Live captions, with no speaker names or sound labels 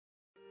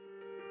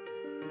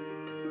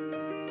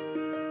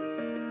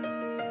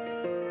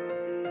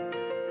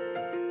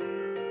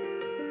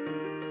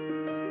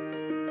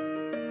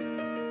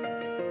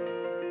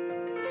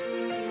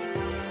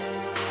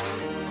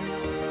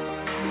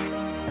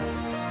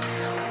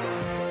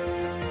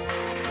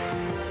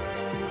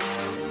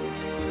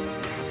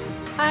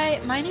Hi,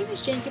 my name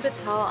is Janki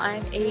Patel.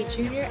 I'm a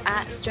junior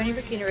at Stony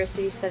Brook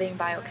University studying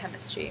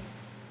biochemistry.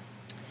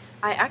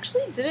 I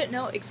actually didn't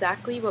know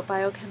exactly what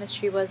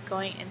biochemistry was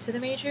going into the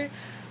major,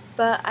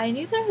 but I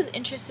knew that I was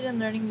interested in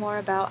learning more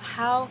about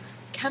how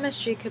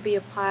chemistry could be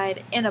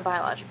applied in a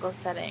biological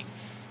setting,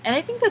 and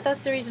I think that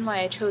that's the reason why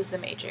I chose the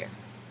major.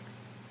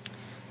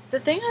 The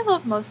thing I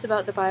love most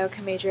about the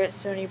biochem major at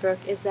Stony Brook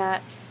is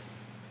that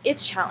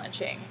it's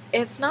challenging.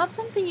 It's not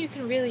something you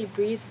can really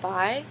breeze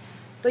by,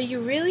 but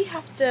you really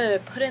have to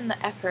put in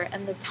the effort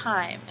and the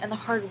time and the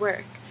hard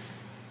work.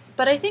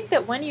 But I think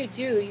that when you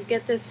do, you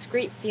get this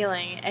great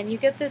feeling and you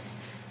get this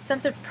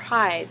sense of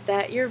pride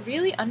that you're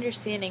really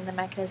understanding the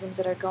mechanisms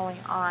that are going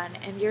on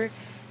and you're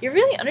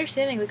really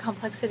understanding the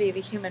complexity of the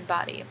human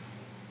body.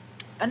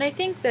 And I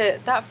think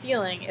that that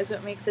feeling is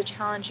what makes the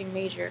challenging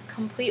major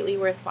completely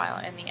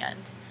worthwhile in the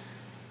end.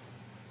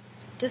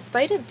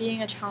 Despite it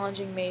being a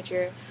challenging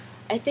major,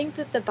 I think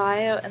that the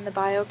bio and the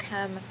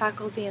biochem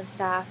faculty and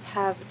staff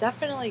have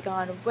definitely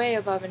gone way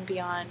above and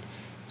beyond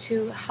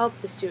to help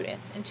the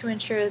students and to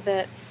ensure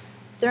that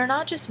they're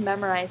not just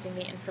memorizing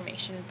the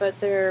information, but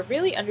they're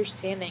really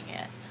understanding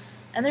it.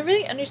 And they're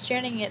really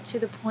understanding it to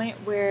the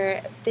point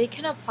where they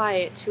can apply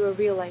it to a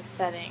real life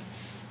setting.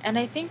 And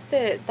I think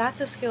that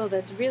that's a skill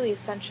that's really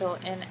essential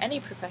in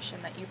any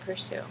profession that you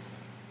pursue.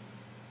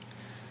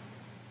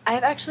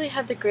 I've actually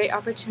had the great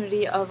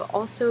opportunity of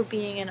also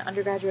being an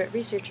undergraduate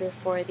researcher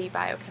for the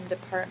biochem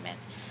department,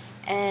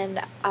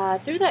 and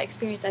through that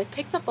experience I've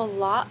picked up a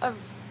lot of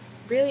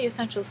really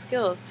essential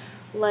skills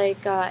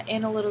like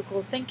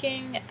analytical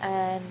thinking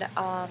and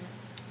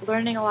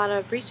learning a lot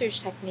of research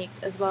techniques,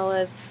 as well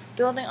as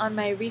building on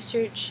my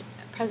research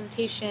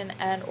presentation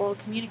and oral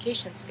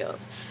communication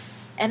skills.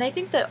 And I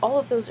think that all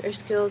of those are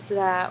skills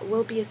that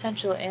will be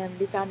essential in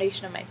the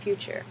foundation of my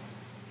future.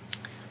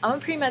 I'm a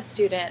pre-med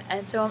student,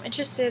 and so I'm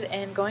interested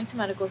in going to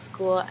medical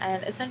school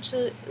and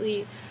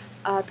essentially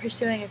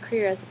pursuing a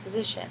career as a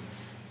physician.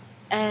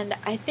 And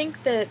I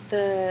think that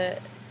the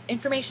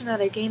information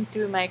that I gained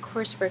through my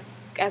coursework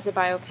as a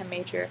biochem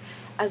major,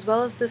 as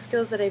well as the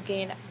skills that I've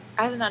gained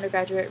as an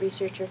undergraduate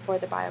researcher for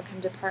the biochem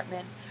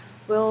department,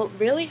 will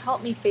really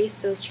help me face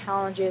those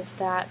challenges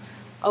that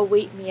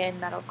await me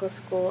in medical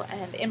school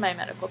and in my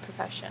medical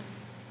profession.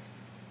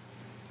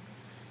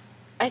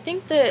 I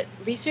think that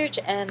research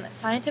and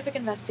scientific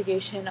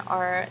investigation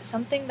are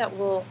something that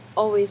will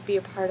always be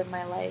a part of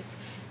my life,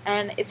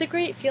 and it's a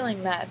great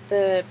feeling that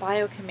the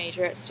biochem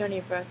major at Stony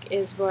Brook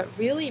is what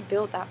really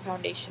built that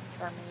foundation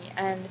for me,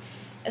 and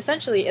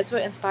essentially it's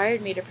what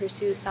inspired me to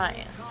pursue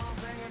science.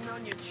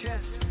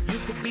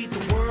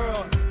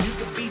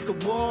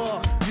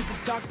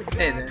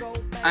 Hey there,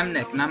 I'm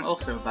Nick and I'm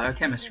also a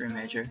biochemistry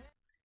major.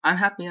 I'm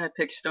happy I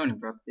picked Stony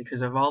Brook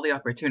because of all the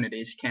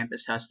opportunities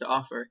campus has to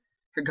offer,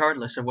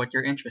 regardless of what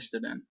you're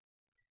interested in.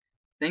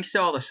 Thanks to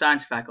all the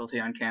science faculty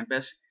on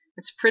campus,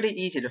 it's pretty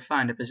easy to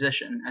find a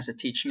position as a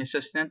teaching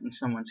assistant in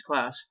someone's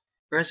class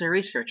or as a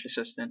research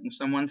assistant in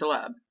someone's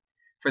lab.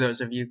 For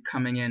those of you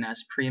coming in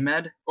as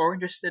pre-med or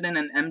interested in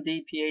an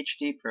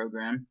MD-PhD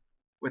program,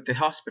 with the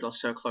hospital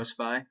so close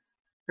by,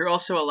 there are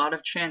also a lot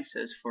of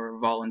chances for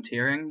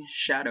volunteering,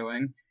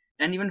 shadowing,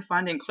 and even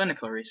finding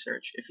clinical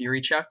research if you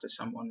reach out to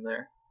someone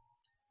there.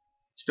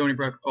 Stony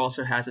Brook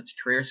also has its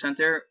Career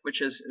Center,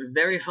 which is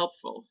very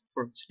helpful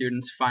for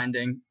students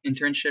finding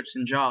internships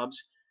and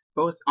jobs,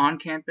 both on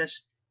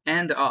campus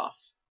and off.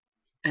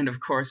 And of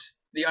course,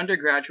 the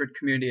undergraduate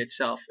community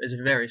itself is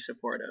very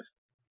supportive,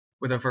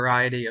 with a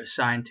variety of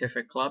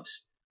scientific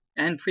clubs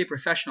and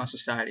pre-professional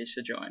societies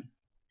to join,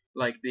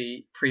 like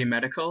the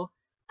pre-medical,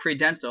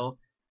 pre-dental,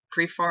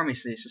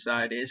 pre-pharmacy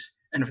societies,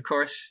 and of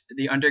course,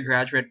 the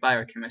undergraduate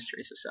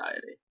biochemistry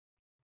society.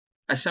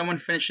 As someone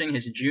finishing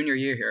his junior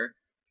year here,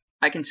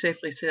 I can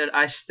safely say that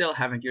I still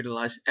haven't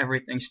utilized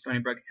everything Stony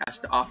Brook has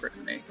to offer to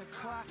me,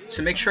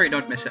 so make sure you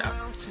don't miss out.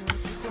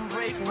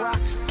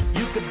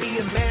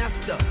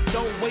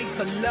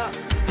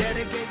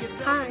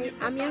 Hi,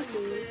 I'm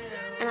Yasmin,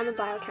 and I'm a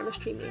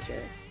biochemistry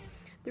major.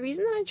 The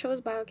reason that I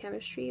chose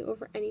biochemistry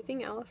over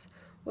anything else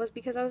was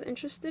because I was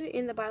interested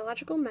in the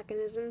biological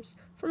mechanisms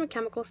from a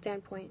chemical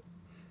standpoint.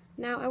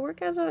 Now, I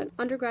work as an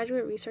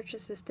undergraduate research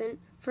assistant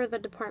for the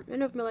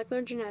Department of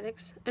Molecular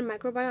Genetics and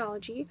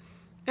Microbiology,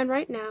 and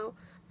right now,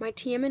 my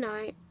team and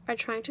I are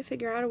trying to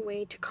figure out a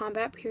way to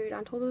combat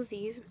periodontal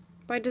disease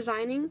by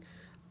designing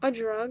a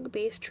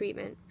drug-based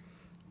treatment.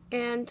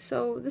 And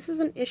so this is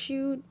an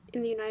issue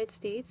in the United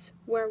States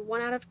where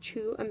 1 out of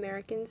 2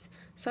 Americans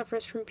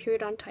suffers from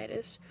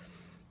periodontitis.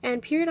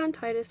 And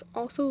periodontitis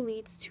also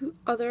leads to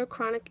other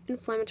chronic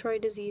inflammatory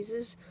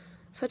diseases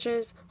such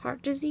as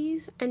heart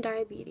disease and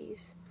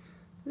diabetes.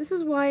 This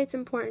is why it's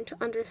important to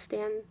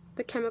understand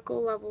the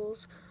chemical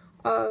levels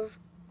of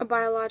a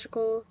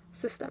biological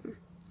system.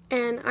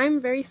 And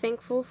I'm very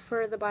thankful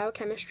for the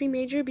biochemistry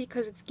major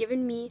because it's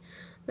given me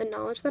the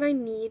knowledge that I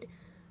need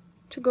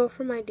to go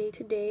from my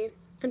day-to-day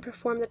and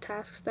perform the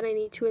tasks that I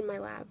need to in my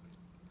lab.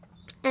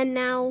 And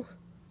now,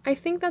 I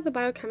think that the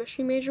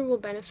biochemistry major will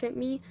benefit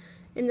me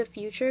in the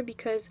future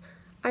because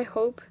I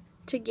hope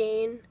to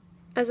gain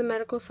as a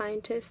medical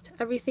scientist,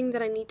 everything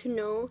that I need to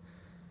know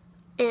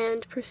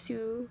and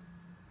pursue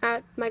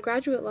at my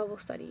graduate level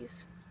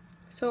studies.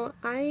 So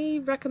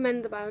I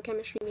recommend the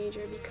biochemistry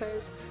major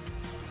because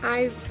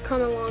I've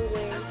come a long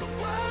way.